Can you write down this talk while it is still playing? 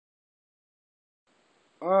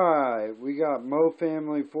Alright, we got Mo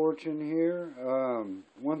Family Fortune here.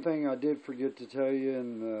 One thing I did forget to tell you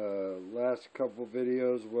in the last couple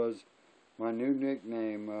videos was my new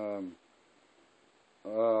nickname.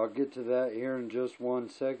 I'll get to that here in just 1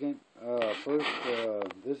 second. First,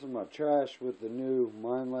 this is my trash with the new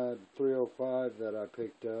MindLab 305 that I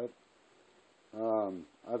picked up.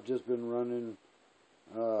 I've just been running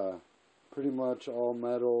pretty much all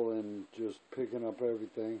metal and just picking up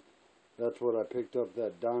everything. That's what I picked up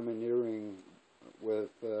that diamond earring with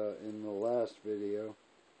in the last video.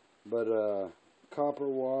 But copper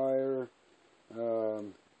wire,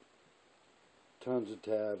 tons of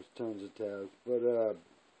tabs. But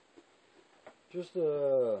just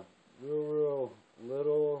a real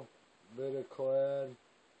little bit of clad,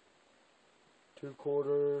 2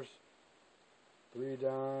 quarters, 3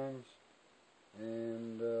 dimes,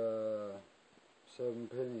 and 7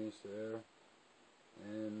 pennies there.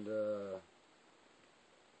 And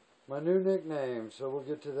my new nickname, so we'll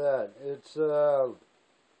get to that. It's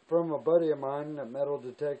from a buddy of mine that metal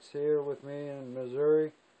detects here with me in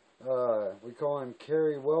Missouri. We call him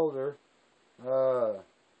Kerry Welder, or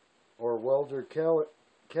Welder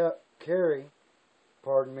Kerry,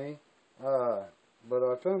 pardon me. But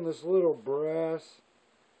I found this little brass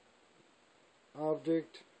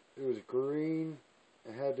object. It was green.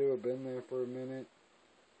 It had to have been there for a minute.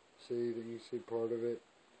 See, you see part of it.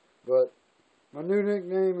 But my new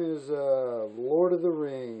nickname is Lord of the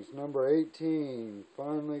Rings, number 18.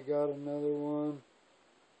 Finally got another one.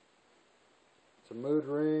 It's a mood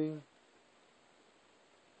ring.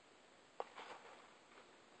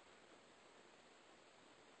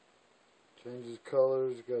 Changes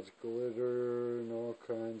colors, got glitter and all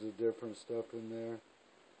kinds of different stuff in there.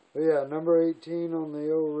 But yeah, number 18 on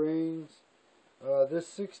the O-rings. This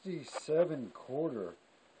 67 quarter.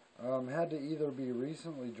 Had to either be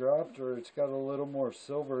recently dropped or it's got a little more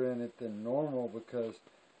silver in it than normal, because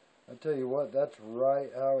I tell you what, that's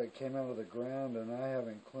right how it came out of the ground, and I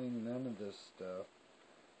haven't cleaned none of this stuff.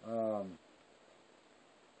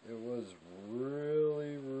 It was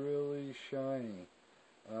really shiny.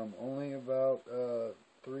 Only about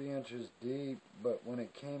 3 inches deep, but when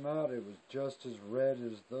it came out it was just as red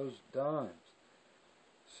as those dimes.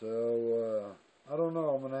 So I don't know,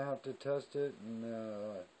 I'm gonna have to test it and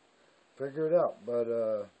figure it out. But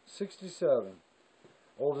 67,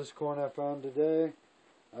 oldest coin I found today.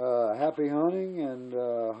 Happy hunting, and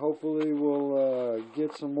hopefully we'll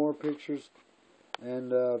get some more pictures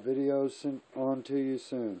and videos sent on to you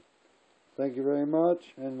soon. Thank you very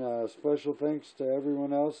much, and special thanks to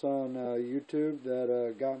everyone else on YouTube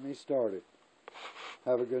that got me started.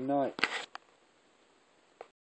 Have a good night.